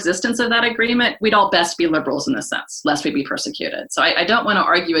the real existence of that agreement, we'd all best be liberals in this sense, lest we be persecuted. So I don't want to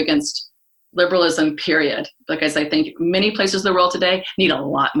argue against liberalism, period, because I think many places in the world today need a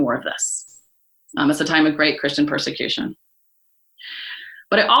lot more of this. It's a time of great Christian persecution.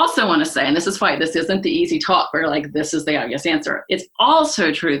 But I also want to say, and this is why this isn't the easy talk where like this is the obvious answer. It's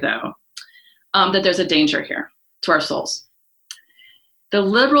also true, though, that there's a danger here to our souls. The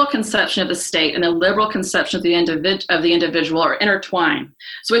liberal conception of the state and the liberal conception of the individual are intertwined.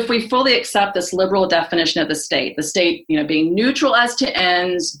 So if we fully accept this liberal definition of the state being neutral as to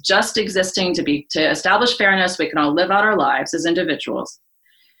ends, just existing to establish fairness, we can all live out our lives as individuals,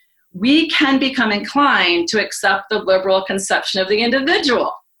 we can become inclined to accept the liberal conception of the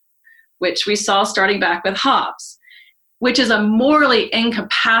individual, which we saw starting back with Hobbes, which is a morally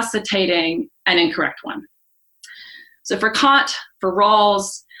incapacitating and incorrect one. So for Kant, for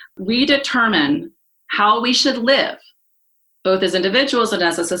Rawls, we determine how we should live, both as individuals and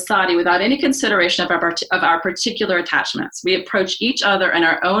as a society, without any consideration of our particular attachments. We approach each other and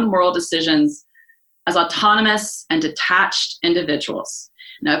our own moral decisions as autonomous and detached individuals.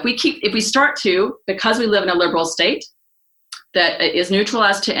 Now, if we start to, because we live in a liberal state that is neutral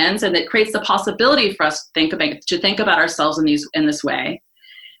as to ends and that creates the possibility for us to think about ourselves in this way,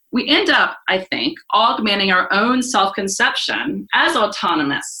 we end up, I think, augmenting our own self-conception as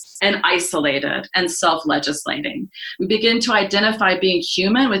autonomous and isolated and self-legislating. We begin to identify being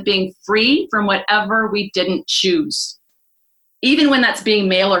human with being free from whatever we didn't choose, even when that's being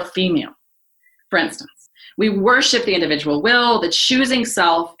male or female, for instance. We worship the individual will, the choosing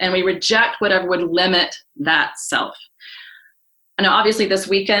self, and we reject whatever would limit that self. Now, obviously, this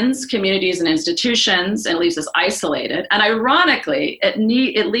weakens communities and institutions and leaves us isolated. And ironically,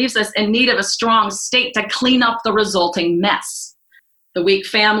 it leaves us in need of a strong state to clean up the resulting mess. The weak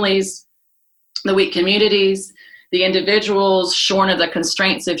families, the weak communities, the individuals shorn of the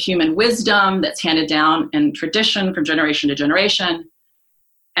constraints of human wisdom that's handed down in tradition from generation to generation,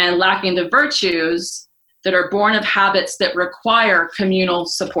 and lacking the virtues that are born of habits that require communal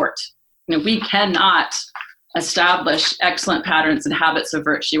support. We cannot establish excellent patterns and habits of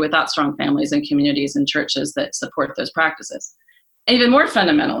virtue without strong families and communities and churches that support those practices. And even more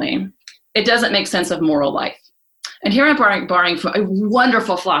fundamentally, it doesn't make sense of moral life. And here I'm borrowing from a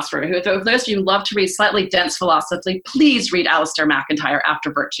wonderful philosopher who, if those of you who love to read slightly dense philosophy, please read Alasdair MacIntyre, After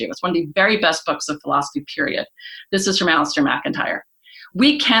Virtue. It's one of the very best books of philosophy, period. This is from Alasdair MacIntyre.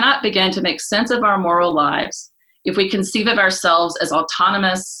 We cannot begin to make sense of our moral lives if we conceive of ourselves as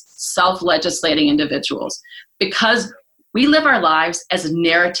autonomous, self-legislating individuals, because we live our lives as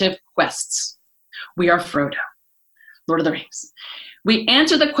narrative quests. We are Frodo, Lord of the Rings. We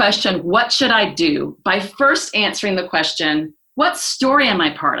answer the question, what should I do, by first answering the question, What story am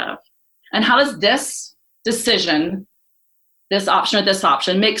I part of? And how does this decision, this option or this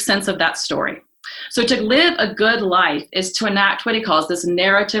option, make sense of that story? So to live a good life is to enact what he calls this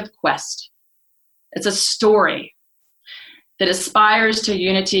narrative quest. It's a story that aspires to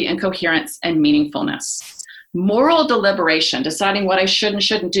unity and coherence and meaningfulness. Moral deliberation, deciding what I should and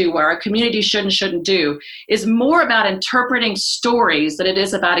shouldn't do, what our community should and shouldn't do, is more about interpreting stories than it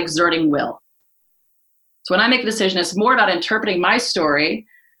is about exerting will. So when I make a decision, it's more about interpreting my story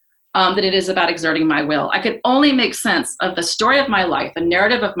than it is about exerting my will. I can only make sense of the story of my life, the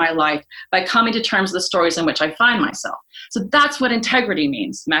narrative of my life, by coming to terms with the stories in which I find myself. So that's what integrity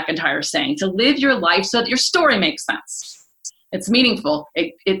means, MacIntyre is saying, to live your life so that your story makes sense. It's meaningful,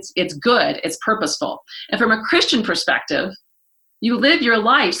 it's good, it's purposeful. And from a Christian perspective, you live your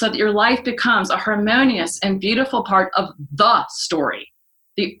life so that your life becomes a harmonious and beautiful part of the story,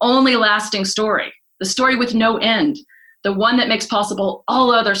 the only lasting story, the story with no end, the one that makes possible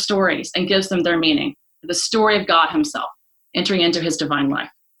all other stories and gives them their meaning, the story of God himself, entering into his divine life.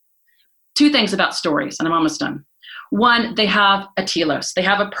 Two things about stories, and I'm almost done. One, they have a telos, they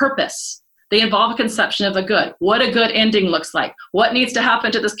have a purpose. They involve a conception of the good, what a good ending looks like, what needs to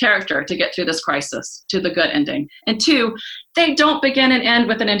happen to this character to get through this crisis, to the good ending. And two, they don't begin and end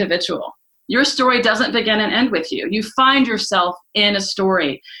with an individual. Your story doesn't begin and end with you. You find yourself in a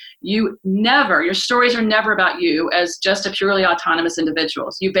story. Your stories are never about you as just a purely autonomous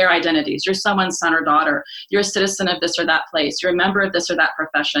individuals. You bear identities. You're someone's son or daughter. You're a citizen of this or that place. You're a member of this or that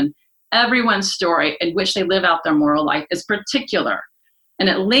profession. Everyone's story in which they live out their moral life is particular. And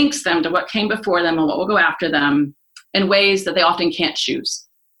it links them to what came before them and what will go after them in ways that they often can't choose.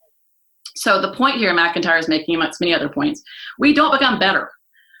 So the point here MacIntyre is making, amongst many other points, we don't become better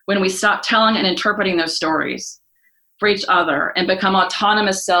when we stop telling and interpreting those stories for each other and become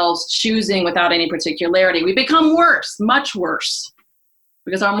autonomous selves choosing without any particularity. We become worse, much worse,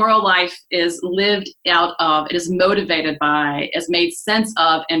 because our moral life is lived out of, it is motivated by, is made sense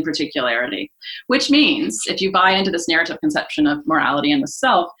of in particularity, which means if you buy into this narrative conception of morality and the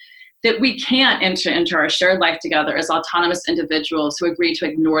self, that we can't enter into our shared life together as autonomous individuals who agree to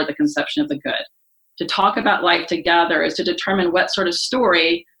ignore the conception of the good. To talk about life together is to determine what sort of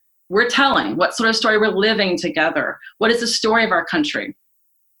story we're telling, what sort of story we're living together. What is the story of our country?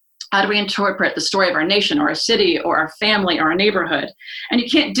 How do we interpret the story of our nation or our city or our family or our neighborhood? And you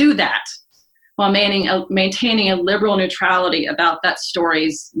can't do that while maintaining a liberal neutrality about that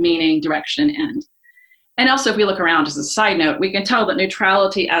story's meaning, direction, and end. And also, if we look around as a side note, we can tell that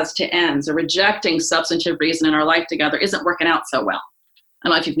neutrality as to ends or rejecting substantive reason in our life together isn't working out so well. I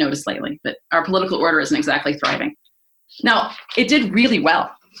don't know if you've noticed lately, but our political order isn't exactly thriving. Now, it did really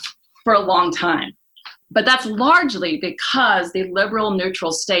well for a long time. But that's largely because the liberal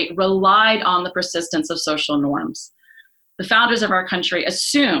neutral state relied on the persistence of social norms. The founders of our country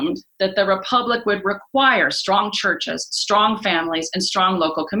assumed that the republic would require strong churches, strong families, and strong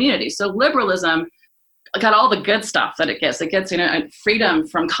local communities. So liberalism got all the good stuff that it gets. It gets, freedom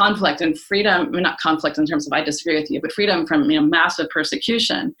from conflict and freedom, not conflict in terms of I disagree with you, but freedom from, massive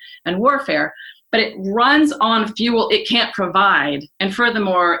persecution and warfare. But it runs on fuel it can't provide. And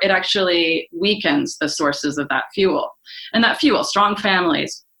furthermore, it actually weakens the sources of that fuel. And that fuel, strong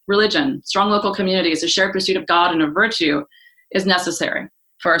families, religion, strong local communities, a shared pursuit of God and of virtue is necessary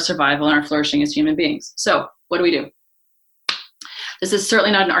for our survival and our flourishing as human beings. So what do we do? This is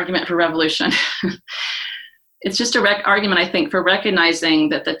certainly not an argument for revolution. It's just an argument, I think, for recognizing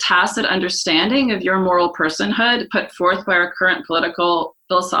that the tacit understanding of your moral personhood put forth by our current political,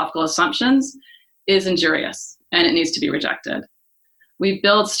 philosophical assumptions is injurious, and it needs to be rejected. We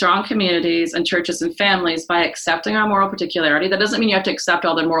build strong communities and churches and families by accepting our moral particularity. That doesn't mean you have to accept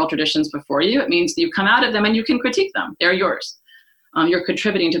all the moral traditions before you. It means that you come out of them and you can critique them. They're yours. You're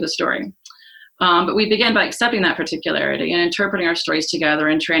contributing to the story. But we begin by accepting that particularity and interpreting our stories together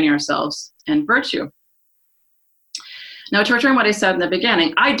and training ourselves in virtue. Now, to return what I said in the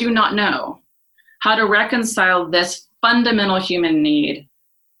beginning, I do not know how to reconcile this fundamental human need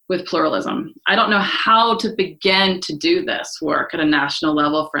with pluralism. I don't know how to begin to do this work at a national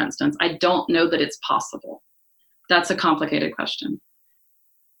level, for instance. I don't know that it's possible. That's a complicated question.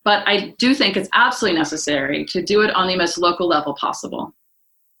 But I do think it's absolutely necessary to do it on the most local level possible.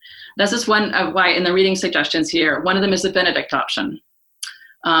 This is one of why in the reading suggestions here, one of them is the Benedict option.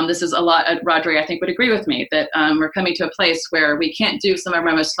 This is a lot, Rodri, I think would agree with me, that we're coming to a place where we can't do some of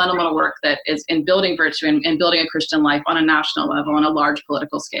our most fundamental work that is in building virtue and building a Christian life on a national level, on a large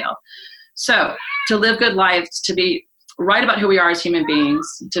political scale. So to live good lives, to be right about who we are as human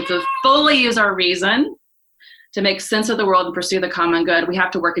beings, to fully use our reason, to make sense of the world and pursue the common good, we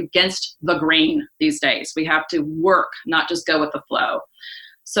have to work against the grain these days. We have to work, not just go with the flow.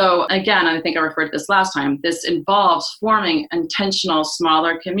 So again, I think I referred to this last time, this involves forming intentional,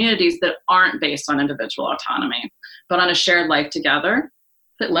 smaller communities that aren't based on individual autonomy, but on a shared life together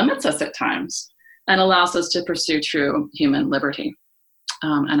that limits us at times and allows us to pursue true human liberty.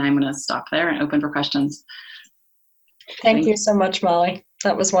 And I'm going to stop there and open for questions. Thank you so much, Molly.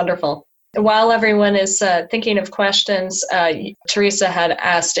 That was wonderful. While everyone is thinking of questions, Teresa had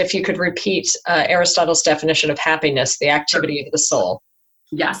asked if you could repeat Aristotle's definition of happiness, the activity of the soul.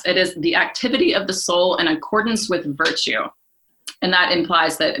 Yes, it is the activity of the soul in accordance with virtue. And that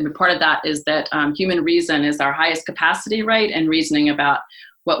implies that part of that is that human reason is our highest capacity, right? And reasoning about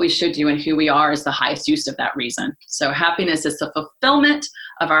what we should do and who we are is the highest use of that reason. So happiness is the fulfillment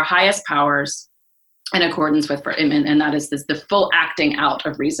of our highest powers in accordance with, and that is the full acting out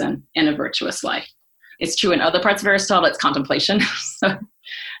of reason in a virtuous life. It's true in other parts of Aristotle, it's contemplation. So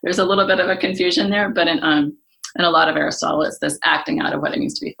there's a little bit of a confusion there, but in a lot of Aristotle, it's this acting out of what it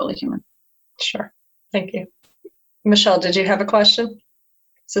means to be fully human. Sure. Thank you. Michelle, did you have a question?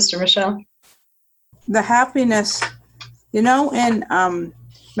 Sister Michelle? The happiness, in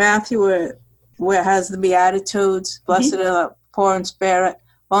Matthew, where it has the Beatitudes, blessed are the poor in spirit.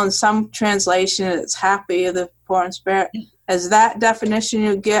 Well, in some translation, it's happy are the poor in spirit. Has that definition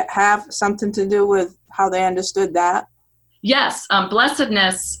you get have something to do with how they understood that? Yes.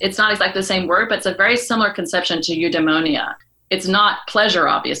 Blessedness, it's not exactly the same word, but it's a very similar conception to eudaimonia. It's not pleasure,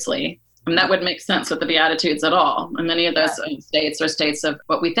 obviously. That wouldn't make sense with the Beatitudes at all. And many of those states are states of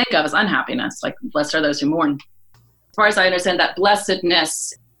what we think of as unhappiness, like blessed are those who mourn. As far as I understand, that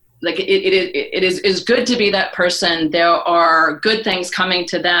blessedness, like it is good to be that person. There are good things coming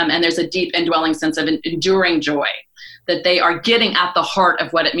to them, and there's a deep indwelling sense of enduring joy, that they are getting at the heart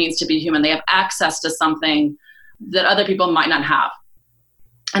of what it means to be human. They have access to something that other people might not have.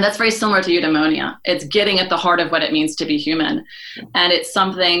 And that's very similar to eudaimonia. It's getting at the heart of what it means to be human. And it's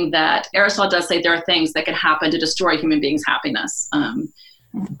something that Aristotle does say there are things that can happen to destroy human beings' happiness.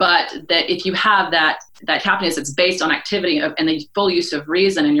 But that if you have that happiness that's based on activity and the full use of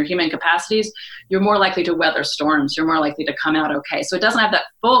reason and your human capacities, you're more likely to weather storms. You're more likely to come out okay. So it doesn't have that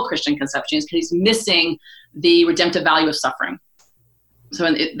full Christian conception because he's missing the redemptive value of suffering. So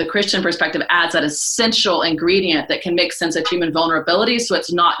the Christian perspective adds that essential ingredient that can make sense of human vulnerability. So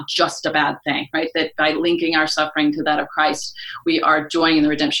it's not just a bad thing, right? That by linking our suffering to that of Christ, we are joining in the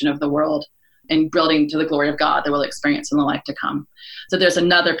redemption of the world and building to the glory of God that we'll experience in the life to come. So there's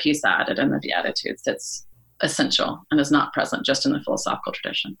another piece added in the Beatitudes that's essential and is not present just in the philosophical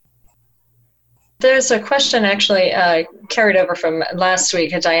tradition. There's a question actually carried over from last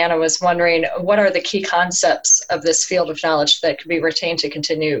week. Diana was wondering, what are the key concepts of this field of knowledge that can be retained to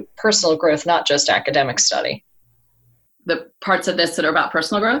continue personal growth, not just academic study? The parts of this that are about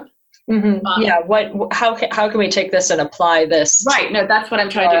personal growth? Mm-hmm. How can we take this and apply this? Right. No, that's what I'm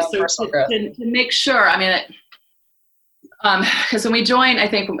trying to do. So to make sure, because when we join, I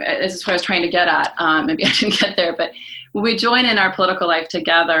think this is what I was trying to get at. Maybe I didn't get there, but when we join in our political life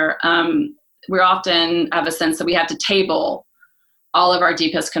together, we often have a sense that we have to table all of our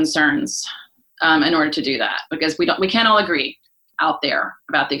deepest concerns in order to do that, because we can't all agree out there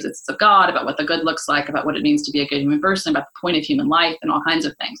about the existence of God, about what the good looks like, about what it means to be a good human person, about the point of human life, and all kinds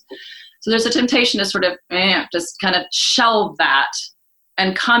of things. So there's a temptation to sort of just kind of shelve that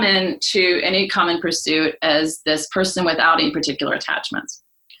and come into any common pursuit as this person without any particular attachments,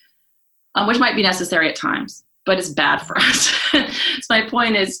 which might be necessary at times, but it's bad for us. So my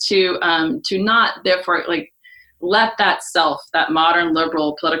point is to not therefore let that self, that modern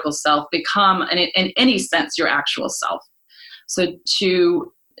liberal political self, become in any sense your actual self. So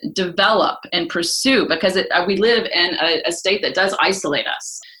to develop and pursue, because we live in a state that does isolate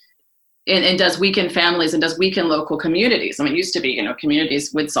us and does weaken families and does weaken local communities. It used to be,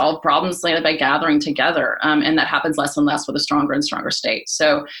 communities would solve problems by gathering together, and that happens less and less with a stronger and stronger state.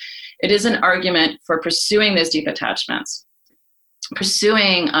 So it is an argument for pursuing those deep attachments,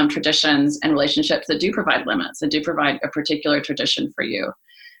 pursuing traditions and relationships that do provide limits, that do provide a particular tradition for you,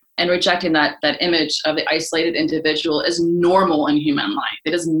 and rejecting that image of the isolated individual as normal in human life.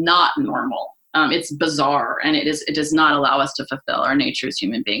 It is not normal. It's bizarre, and it does not allow us to fulfill our nature as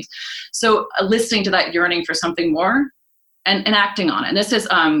human beings. So listening to that yearning for something more and acting on it. And this is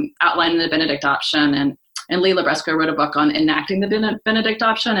outlined in the Benedict option, and Leila Bresco wrote a book on enacting the Benedict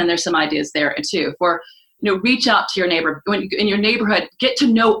option, and there's some ideas there too. For reach out to your neighbor. In your neighborhood, get to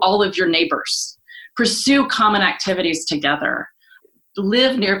know all of your neighbors. Pursue common activities together.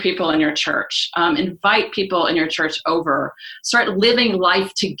 Live near people in your church. Invite people in your church over. Start living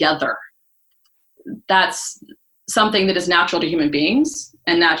life together. That's something that is natural to human beings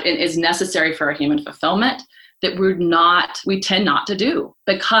and that is necessary for our human fulfillment, that we tend not to do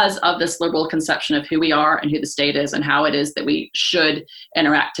because of this liberal conception of who we are and who the state is and how it is that we should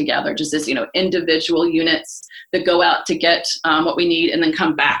interact together, just as, individual units that go out to get what we need and then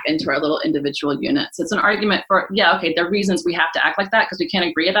come back into our little individual units. It's an argument for, there are reasons we have to act like that because we can't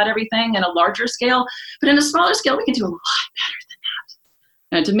agree about everything in a larger scale, but in a smaller scale, we can do a lot better than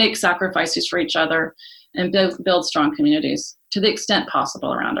that. To make sacrifices for each other and build strong communities to the extent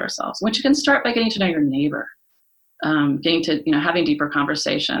possible around ourselves, which you can start by getting to know your neighbor. Getting to, having deeper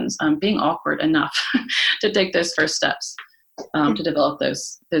conversations, being awkward enough to take those first steps to develop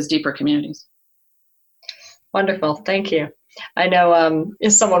those deeper communities. Wonderful. Thank you. I know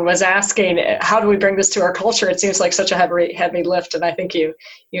if someone was asking, how do we bring this to our culture? It seems like such a heavy lift, and I think you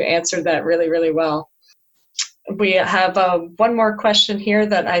answered that really, really well. We have one more question here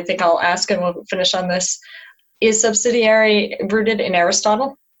that I think I'll ask, and we'll finish on this. Is subsidiarity rooted in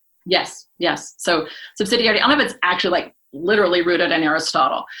Aristotle? Yes. So subsidiarity, I don't know if it's actually literally rooted in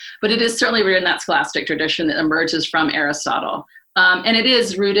Aristotle, but it is certainly rooted in that scholastic tradition that emerges from Aristotle. And it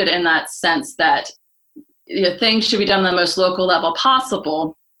is rooted in that sense that things should be done on the most local level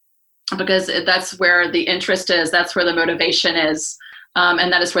possible, because that's where the interest is, that's where the motivation is,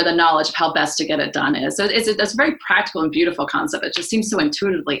 and that is where the knowledge of how best to get it done is. So it's a very practical and beautiful concept. It just seems so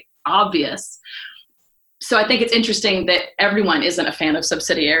intuitively obvious. So I think it's interesting that everyone isn't a fan of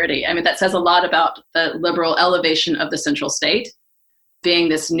subsidiarity. I mean, that says a lot about the liberal elevation of the central state being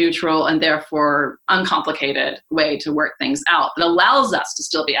this neutral and therefore uncomplicated way to work things out that allows us to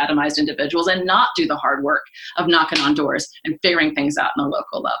still be atomized individuals and not do the hard work of knocking on doors and figuring things out on a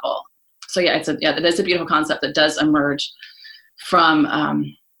local level. So it is a beautiful concept that does emerge from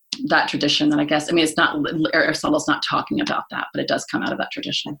that tradition. That it's not, Aristotle's not talking about that, but it does come out of that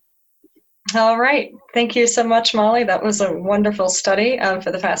tradition. All right. Thank you so much, Molly. That was a wonderful study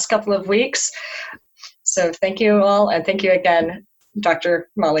for the past couple of weeks. So thank you all. And thank you again, Dr.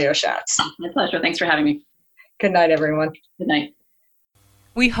 Molly Oschatz. My pleasure. Thanks for having me. Good night, everyone. Good night.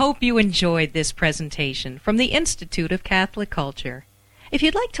 We hope you enjoyed this presentation from the Institute of Catholic Culture. If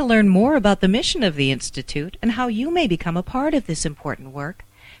you'd like to learn more about the mission of the Institute and how you may become a part of this important work,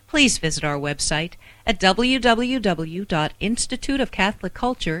 please visit our website at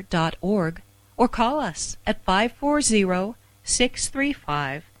www.instituteofcatholicculture.org or call us at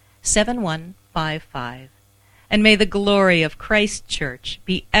 540-635-7155. And may the glory of Christ Church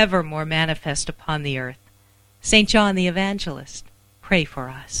be ever more manifest upon the earth. St. John the Evangelist, pray for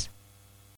us.